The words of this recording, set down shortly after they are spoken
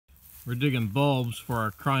We're digging bulbs for our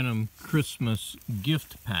Crinum Christmas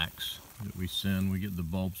gift packs that we send. We get the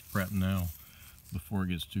bulbs prepped now before it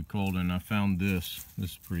gets too cold, and I found this.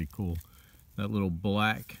 This is pretty cool. That little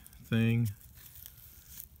black thing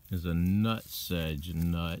is a nutsedge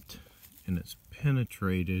nut, and it's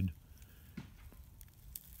penetrated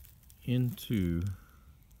into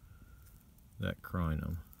that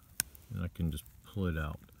Crinum. And I can just pull it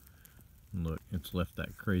out. And look, it's left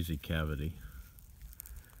that crazy cavity.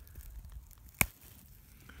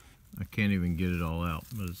 I can't even get it all out,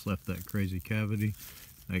 but it's left that crazy cavity.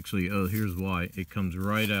 Actually, oh, here's why. It comes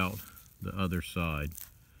right out the other side.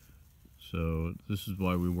 So this is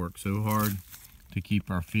why we work so hard to keep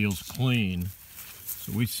our fields clean.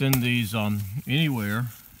 So we send these on anywhere,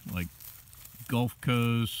 like Gulf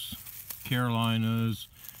Coast, Carolinas.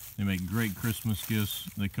 They make great Christmas gifts.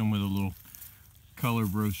 They come with a little color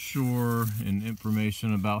brochure and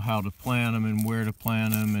information about how to plant them and where to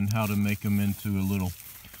plant them and how to make them into a little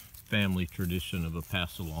family tradition of a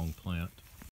pass-along plant.